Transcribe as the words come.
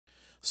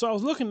So I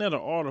was looking at an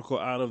article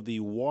out of the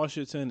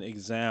Washington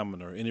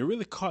Examiner, and it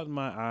really caught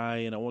my eye,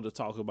 and I want to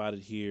talk about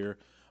it here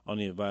on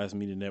the Advice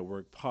Media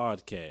Network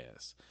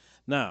podcast.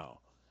 Now,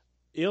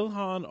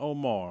 Ilhan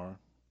Omar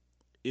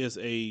is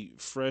a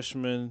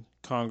freshman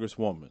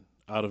congresswoman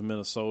out of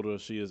Minnesota.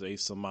 She is a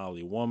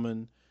Somali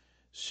woman.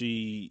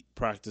 She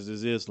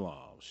practices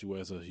Islam. She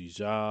wears a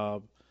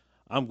hijab.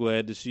 I'm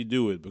glad that she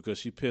do it because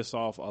she pissed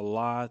off a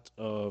lot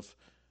of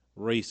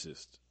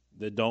racists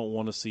that don't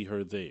want to see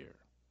her there.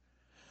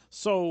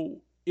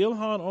 So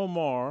Ilhan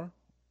Omar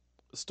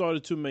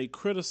started to make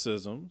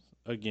criticisms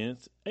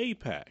against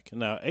AIPAC.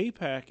 Now,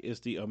 AIPAC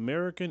is the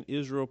American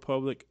Israel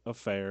Public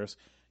Affairs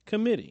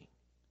Committee.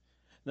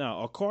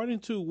 Now, according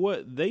to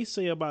what they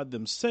say about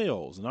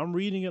themselves, and I'm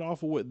reading it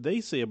off of what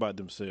they say about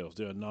themselves,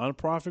 they're a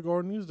nonprofit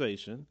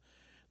organization.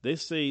 They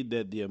say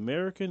that the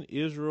American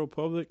Israel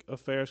Public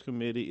Affairs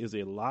Committee is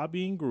a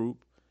lobbying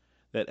group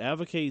that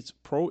advocates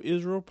pro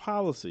Israel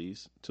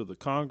policies to the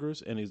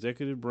Congress and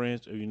executive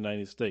branch of the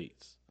United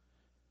States.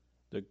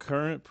 The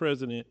current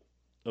president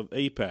of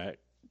AIPAC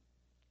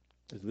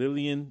is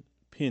Lillian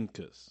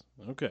Pincus.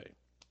 Okay.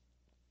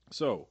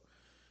 So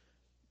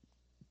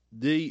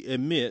they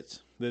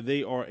admit that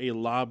they are a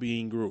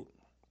lobbying group.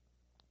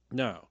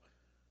 Now,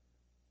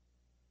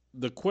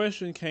 the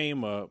question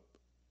came up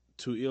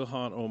to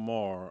Ilhan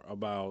Omar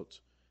about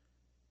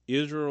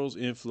Israel's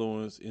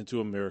influence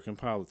into American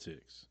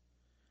politics.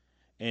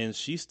 And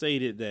she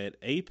stated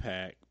that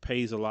AIPAC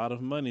pays a lot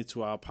of money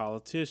to our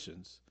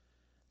politicians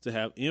to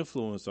have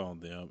influence on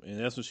them. And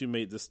that's when she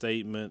made the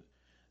statement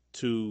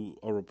to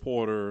a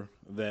reporter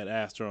that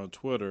asked her on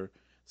Twitter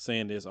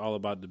saying it's all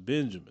about the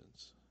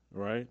Benjamins,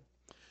 right?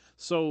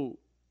 So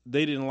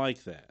they didn't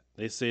like that.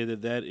 They said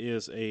that that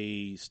is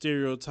a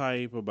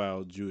stereotype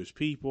about Jewish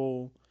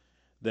people,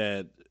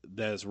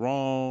 that's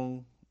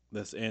wrong,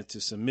 that's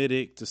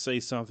anti-Semitic to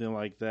say something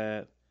like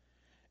that.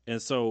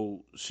 And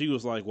so she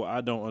was like, well,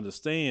 I don't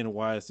understand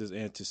why it's this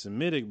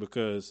anti-Semitic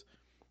because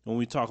when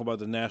we talk about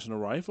the National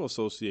Rifle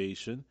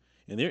Association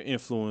and their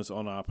influence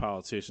on our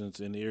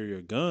politicians in the area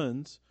of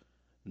guns,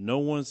 no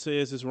one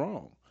says it's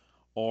wrong.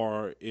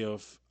 Or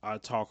if I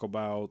talk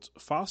about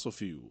fossil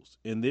fuels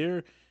and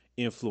their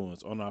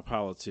influence on our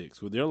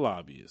politics with their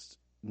lobbyists,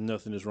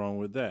 nothing is wrong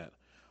with that.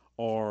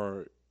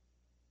 Or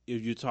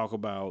if you talk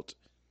about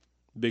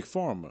Big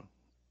Pharma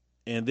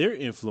and their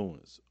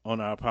influence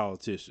on our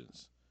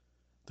politicians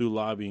through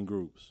lobbying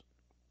groups,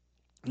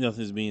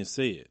 nothing's being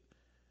said.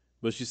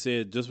 But she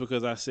said, just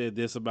because I said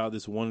this about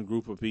this one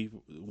group of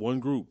people,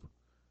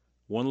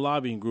 one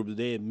lobbying group, that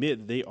they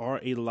admit they are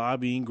a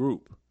lobbying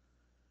group,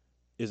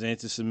 is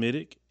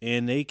anti-Semitic.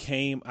 And they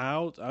came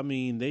out, I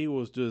mean, they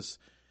was just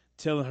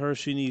telling her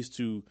she needs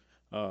to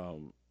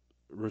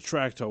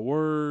retract her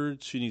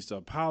words. She needs to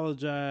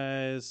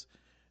apologize.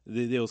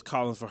 They was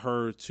calling for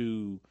her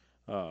to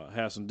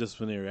have some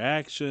disciplinary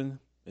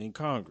action in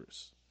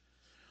Congress.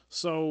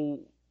 So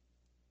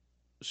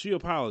she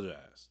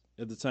apologized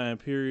at the time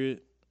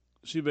period.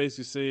 She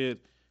basically said,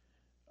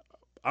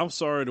 I'm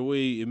sorry the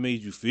way it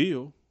made you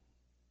feel,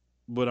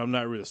 but I'm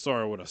not really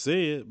sorry what I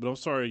said, but I'm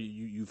sorry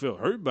you felt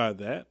hurt by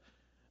that.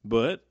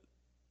 But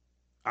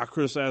I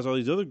criticize all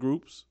these other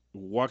groups.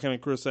 Why can't I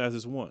criticize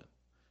this one?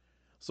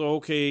 So,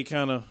 okay, it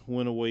kind of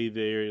went away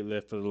there. It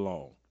left it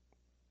alone.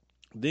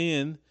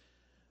 Then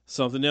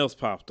something else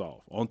popped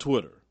off on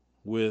Twitter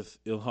with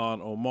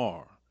Ilhan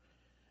Omar.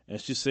 And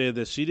she said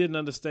that she didn't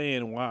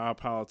understand why our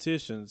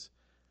politicians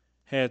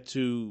had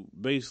to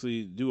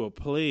basically do a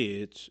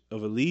pledge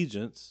of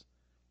allegiance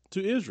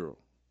to Israel.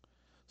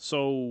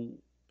 So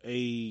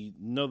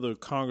another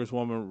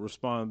congresswoman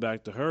responded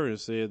back to her and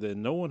said that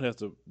no one has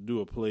to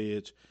do a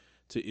pledge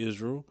to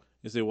Israel.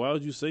 They said, why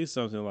would you say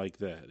something like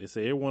that? They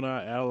say everyone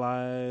our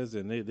allies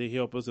and they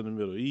help us in the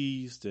Middle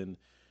East and,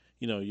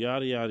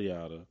 yada, yada,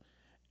 yada.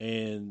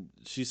 And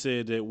she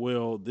said that,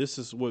 well, this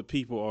is what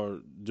people are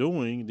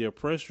doing. They're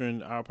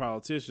pressuring our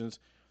politicians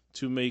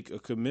to make a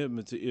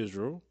commitment to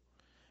Israel.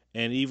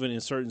 And even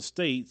in certain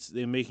states,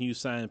 they're making you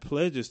sign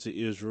pledges to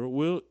Israel.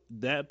 Well,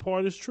 that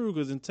part is true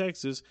because in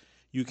Texas,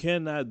 you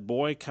cannot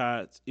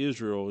boycott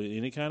Israel in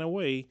any kind of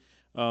way.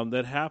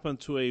 That happened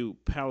to a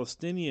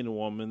Palestinian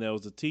woman that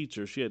was a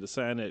teacher. She had to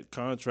sign that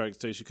contract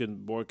to say she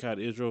couldn't boycott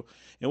Israel.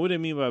 And what they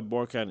mean by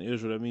boycotting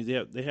Israel, that means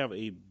they have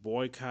a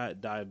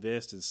boycott,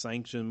 divest, and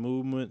sanction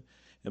movement.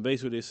 And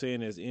basically what they're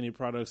saying is any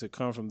products that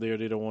come from there,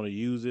 they don't want to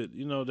use it.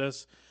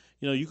 That's,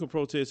 you can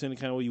protest any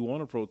kind of way you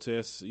want to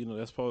protest.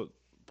 That's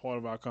part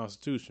of our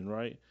Constitution,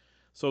 right?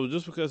 So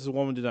just because this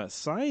woman did not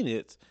sign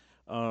it,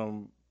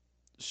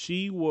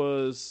 she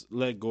was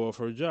let go of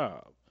her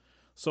job.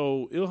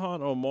 So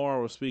Ilhan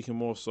Omar was speaking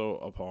more so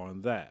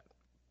upon that.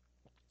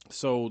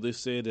 So they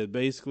said that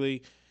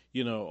basically,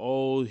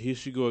 here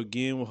she go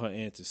again with her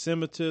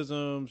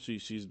anti-Semitism.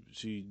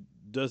 She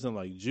doesn't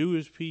like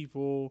Jewish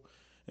people.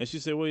 And she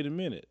said, wait a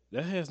minute,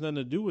 that has nothing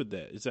to do with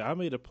that. It said, I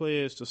made a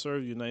pledge to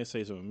serve the United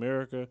States of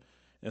America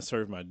and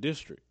serve my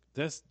district.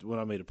 That's what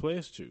I made a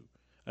pledge to.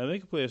 I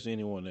make a pledge to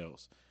anyone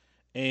else.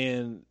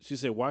 And she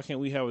said, why can't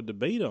we have a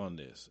debate on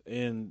this?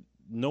 And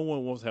no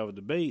one wants to have a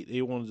debate.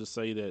 They want to just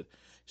say that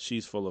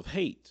she's full of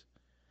hate.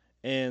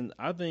 And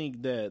I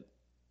think that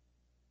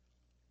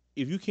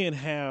if you can't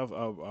have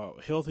a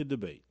healthy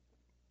debate,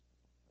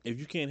 if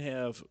you can't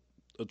have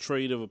a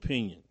trade of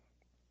opinion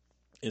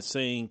and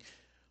saying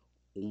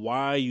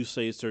why you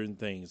say certain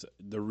things,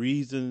 the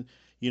reason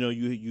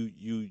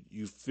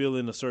you feel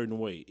in a certain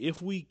way.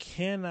 If we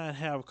cannot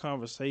have a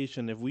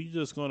conversation, if we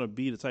just going to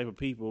be the type of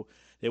people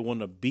that want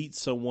to beat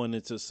someone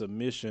into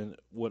submission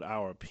with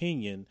our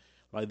opinion,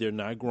 like they're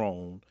not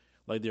grown,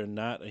 like they're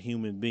not a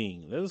human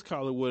being, let us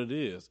call it what it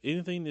is.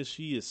 Anything that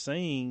she is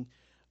saying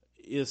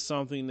is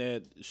something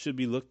that should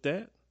be looked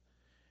at,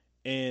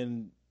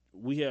 and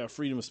we have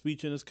freedom of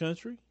speech in this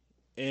country,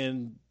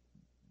 and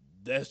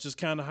that's just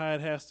kind of how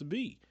it has to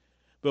be.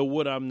 But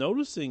what I'm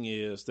noticing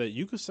is that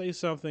you could say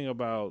something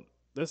about,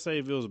 let's say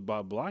if it was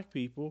about black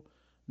people,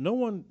 no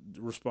one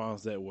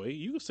responds that way.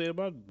 You could say it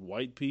about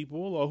white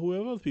people or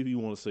whoever other people you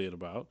want to say it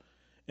about,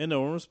 and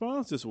no one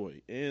responds this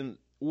way. And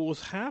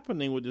what's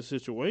happening with this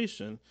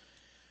situation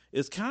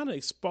is kind of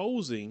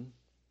exposing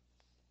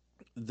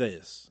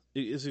this.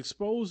 It's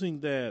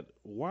exposing that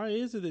why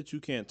is it that you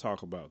can't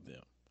talk about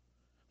them?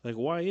 Like,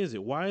 why is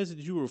it? Why is it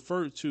you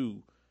refer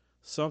to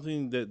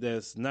something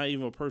that's not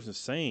even a person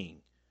saying?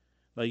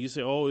 Like you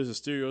say, oh, it's a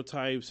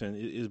stereotypes and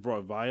it's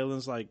brought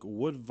violence. Like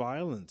what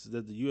violence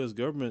that the U.S.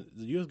 government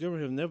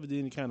have never did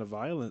any kind of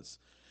violence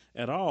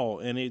at all.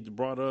 And it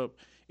brought up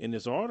in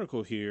this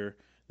article here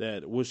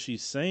that what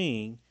she's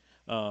saying,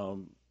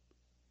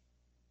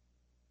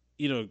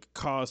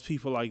 caused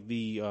people like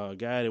the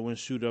guy that went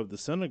shoot up the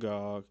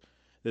synagogue,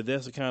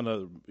 that's the kind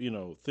of,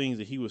 things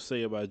that he would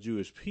say about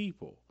Jewish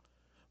people.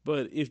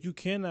 But if you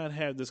cannot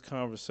have this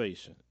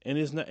conversation, and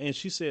it's not, and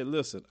she said,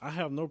 listen, I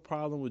have no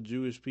problem with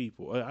Jewish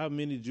people. I have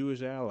many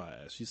Jewish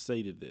allies. She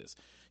stated this.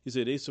 She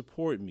said, they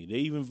support me. They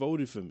even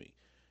voted for me.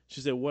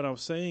 She said, what I'm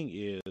saying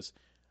is,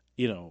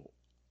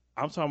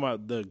 I'm talking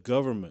about the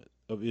government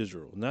of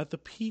Israel, not the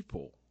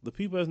people. The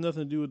people has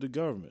nothing to do with the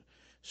government.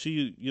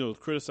 She,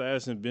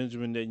 criticizing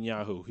Benjamin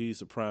Netanyahu. He's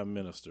the prime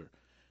minister.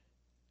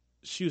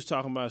 She was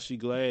talking about she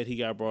glad he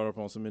got brought up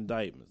on some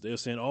indictments. They're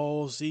saying,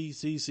 oh, see,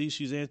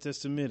 she's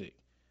anti-Semitic.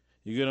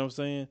 You get what I'm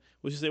saying?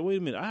 Well, she said, wait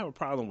a minute, I have a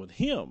problem with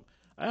him.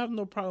 I have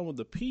no problem with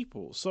the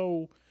people.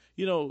 So,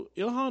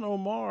 Ilhan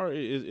Omar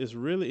is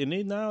really,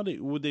 and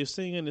what they're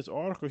saying in this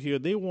article here,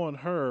 they want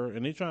her,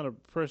 and they're trying to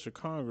pressure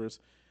Congress,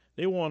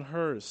 they want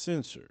her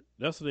censored.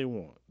 That's what they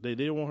want. They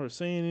don't want her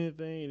saying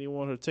anything. They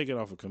want her taken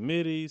off of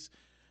committees,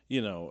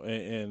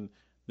 and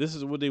this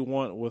is what they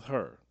want with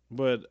her.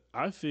 But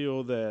I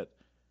feel that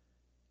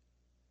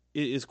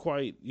it is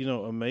quite,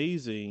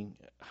 amazing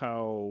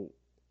how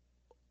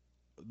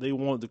they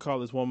wanted to call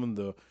this woman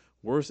the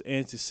worst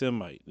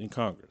anti-Semite in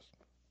Congress.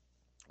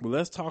 But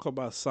let's talk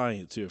about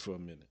science here for a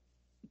minute.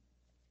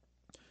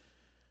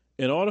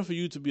 In order for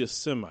you to be a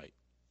Semite,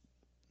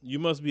 you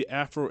must be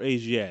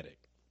Afro-Asiatic.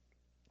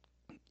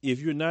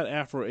 If you're not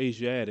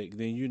Afro-Asiatic,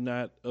 then you're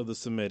not of the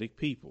Semitic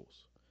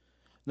peoples.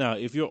 Now,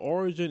 if your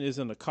origin is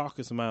in the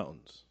Caucasus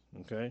Mountains,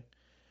 okay,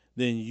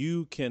 then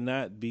you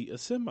cannot be a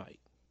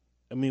Semite.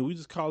 I mean, we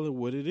just call it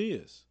what it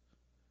is.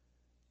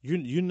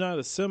 You're not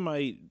a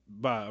Semite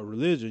by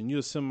religion. You're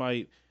a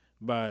Semite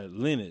by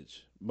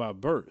lineage, by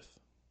birth.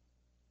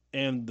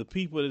 And the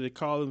people that they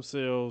call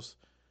themselves,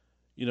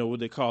 what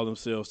they call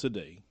themselves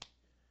today,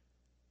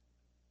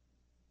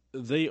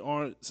 they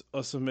aren't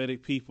a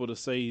Semitic people to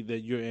say that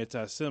you're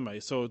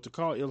anti-Semite. So to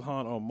call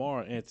Ilhan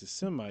Omar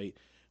anti-Semite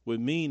would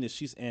mean that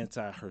she's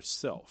anti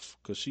herself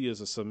because she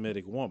is a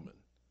Semitic woman.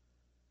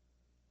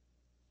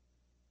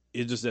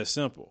 It's just that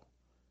simple.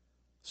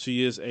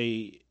 She is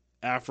a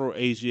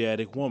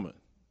Afro-Asiatic woman.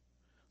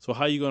 So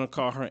how are you going to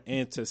call her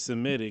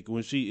anti-Semitic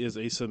when she is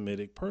a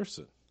Semitic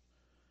person?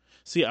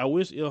 See, I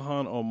wish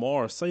Ilhan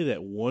Omar say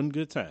that one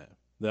good time,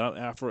 that I'm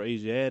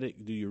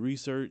Afro-Asiatic, do your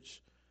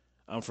research,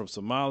 I'm from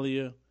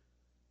Somalia,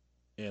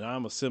 and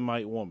I'm a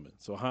Semite woman.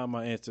 So how am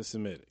I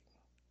anti-Semitic?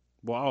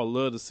 Well, I would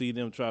love to see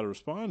them try to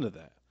respond to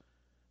that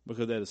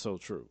because that is so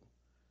true.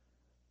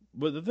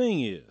 But the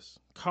thing is,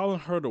 calling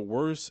her the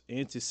worst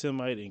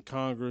anti-Semite in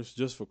Congress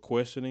just for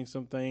questioning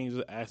some things,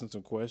 just asking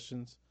some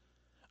questions,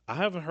 I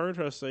haven't heard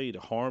her say to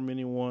harm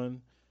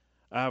anyone.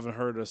 I haven't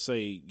heard her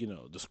say,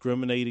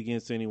 discriminate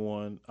against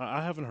anyone.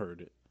 I haven't heard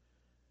it.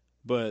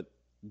 But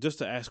just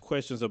to ask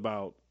questions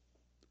about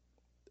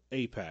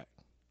AIPAC,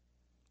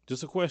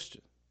 just a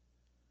question.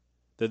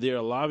 That they're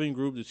a lobbying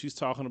group that she's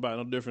talking about,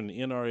 no different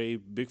than NRA,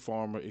 Big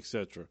Pharma,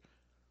 etc.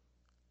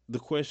 The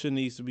question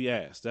needs to be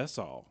asked. That's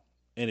all.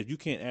 And if you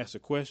can't ask a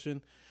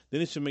question,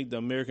 then it should make the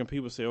American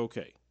people say,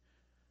 okay,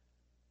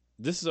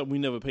 this is something we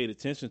never paid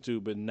attention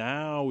to, but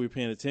now we're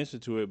paying attention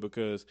to it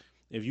because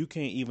if you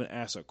can't even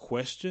ask a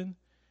question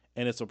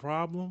and it's a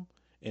problem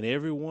and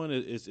everyone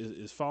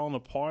is falling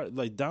apart,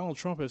 like Donald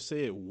Trump has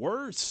said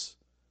worse.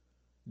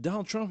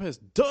 Donald Trump has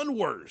done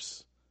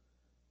worse.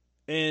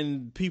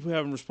 And people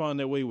haven't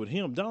responded that way with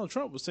him. Donald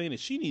Trump was saying that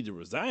she needed to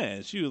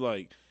resign. She was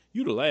like,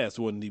 you the last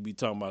one to be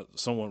talking about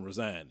someone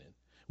resigning.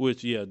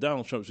 Which, yeah,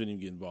 Donald Trump shouldn't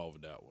even get involved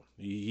with that one.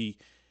 He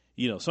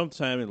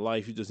sometime in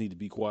life you just need to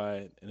be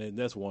quiet, and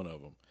that's one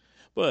of them.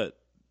 But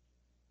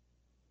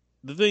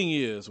the thing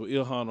is with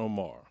Ilhan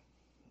Omar,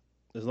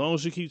 as long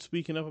as she keeps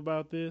speaking up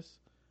about this,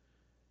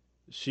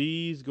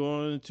 she's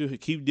going to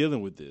keep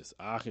dealing with this.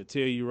 I can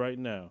tell you right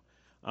now.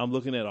 I'm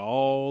looking at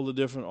all the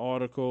different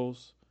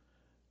articles,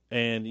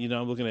 and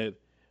I'm looking at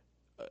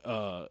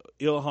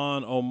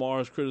Ilhan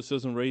Omar's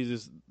criticism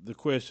raises the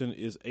question: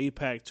 is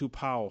AIPAC too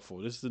powerful?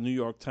 This is the New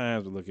York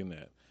Times we're looking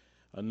at.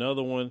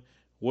 Another one: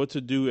 what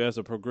to do as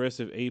a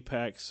progressive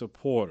AIPAC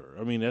supporter.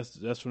 I mean,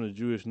 that's from the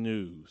Jewish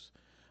News.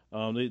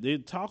 They're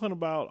talking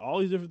about all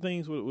these different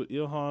things with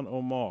Ilhan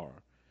Omar,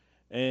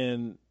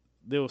 and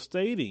they were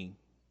stating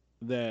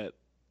that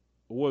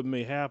what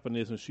may happen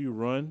is when she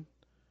run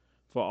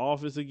for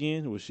office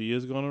again, which she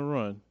is going to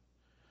run,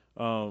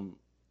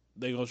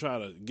 they're going to try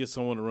to get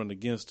someone to run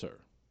against her.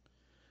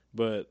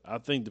 But I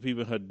think the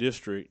people in her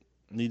district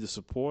need to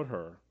support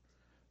her.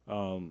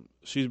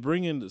 She's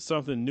bringing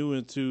something new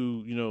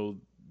into,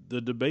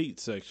 the debate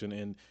section.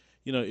 And,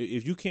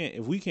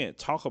 if we can't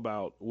talk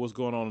about what's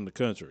going on in the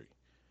country,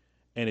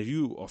 and if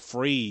you are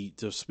afraid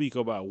to speak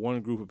about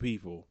one group of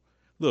people,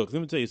 look,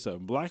 let me tell you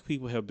something. Black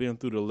people have been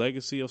through the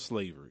legacy of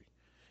slavery.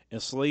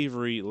 And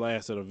slavery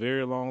lasted a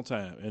very long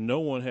time. And no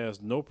one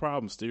has no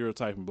problem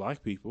stereotyping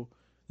black people.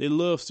 They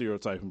love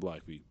stereotyping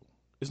black people.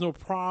 There's no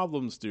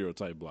problem to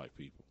stereotype black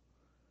people.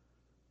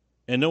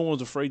 And no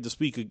one's afraid to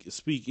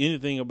speak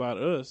anything about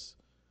us.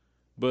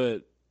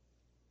 But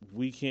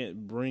we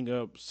can't bring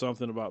up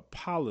something about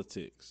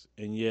politics.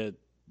 And yet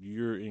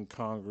you're in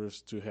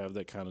Congress to have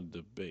that kind of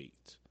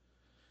debate.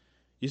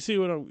 You see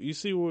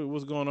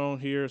what's going on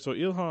here? So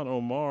Ilhan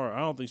Omar, I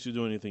don't think she's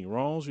doing anything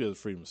wrong. She has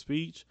freedom of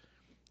speech.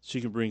 She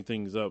can bring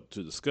things up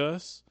to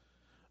discuss.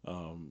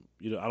 I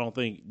don't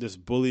think this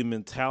bully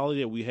mentality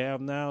that we have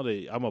now,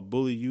 that I'm a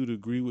bully you to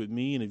agree with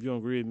me, and if you don't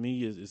agree with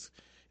me, it's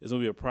going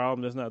to be a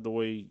problem. That's not the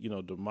way,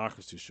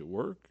 democracy should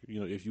work,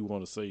 if you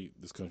want to say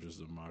this country is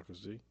a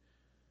democracy.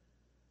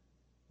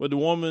 But the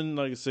woman,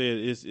 like I said,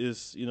 is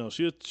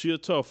she a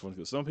tough one,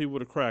 because some people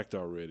would have cracked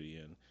already,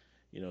 and,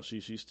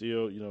 she's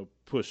still,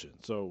 pushing.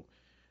 So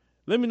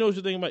let me know what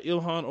you think about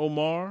Ilhan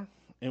Omar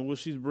and what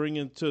she's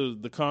bringing to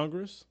the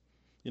Congress.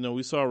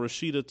 We saw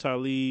Rashida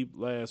Tlaib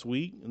last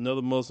week,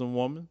 another Muslim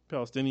woman,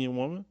 Palestinian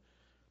woman,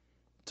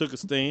 took a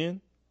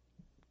stand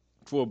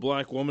for a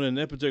black woman, and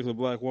that particular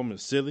black woman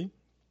is silly.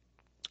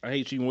 I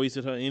hate she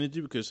wasted her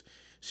energy because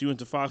she went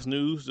to Fox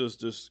News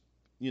just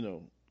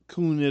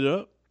cooning it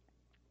up.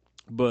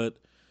 But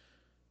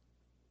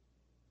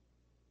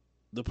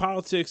the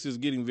politics is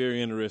getting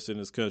very interesting in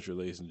this country,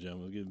 ladies and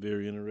gentlemen. It's getting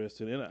very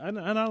interesting. And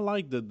I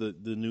like the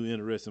new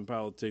interest in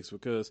politics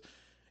because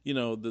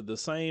the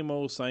same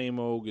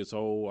old gets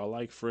old. I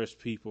like fresh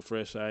people,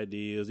 fresh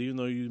ideas, even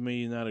though you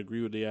may not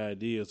agree with the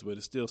ideas, but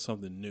it's still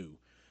something new.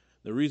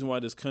 The reason why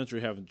this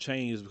country haven't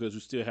changed is because we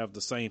still have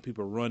the same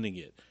people running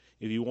it.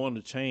 If you want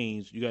to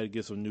change, you got to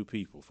get some new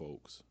people,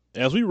 folks.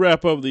 As we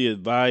wrap up the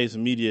Advice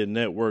Media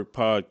Network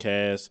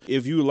podcast,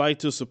 if you would like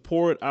to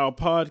support our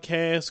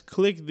podcast,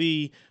 click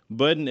the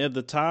button at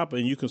the top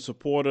and you can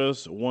support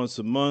us once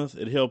a month.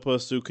 It helps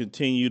us to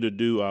continue to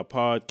do our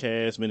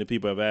podcast. Many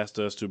people have asked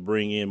us to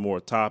bring in more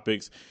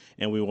topics,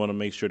 and we want to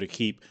make sure to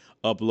keep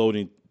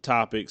uploading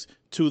topics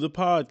to the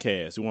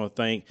podcast. We want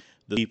to thank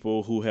the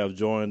people who have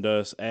joined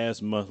us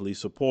as monthly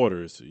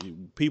supporters.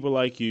 People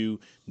like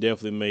you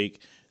definitely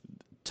make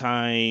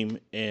time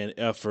and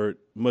effort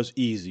much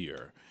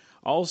easier.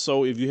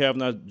 Also, if you have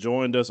not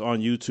joined us on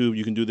YouTube,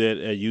 you can do that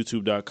at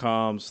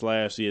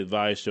youtube.com/The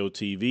Advice Show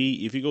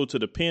TV. If you go to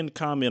the pinned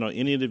comment on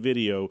any of the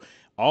video,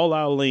 all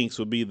our links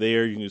will be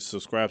there. You can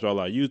subscribe to all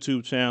our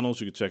YouTube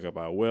channels. You can check out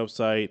our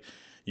website.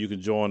 You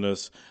can join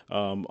us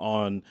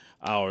on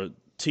our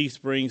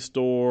Teespring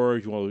store.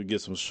 If you want to get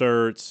some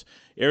shirts,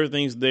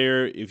 everything's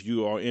there if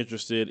you are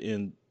interested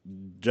in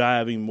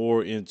diving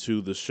more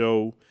into the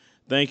show.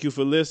 Thank you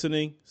for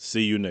listening.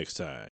 See you next time.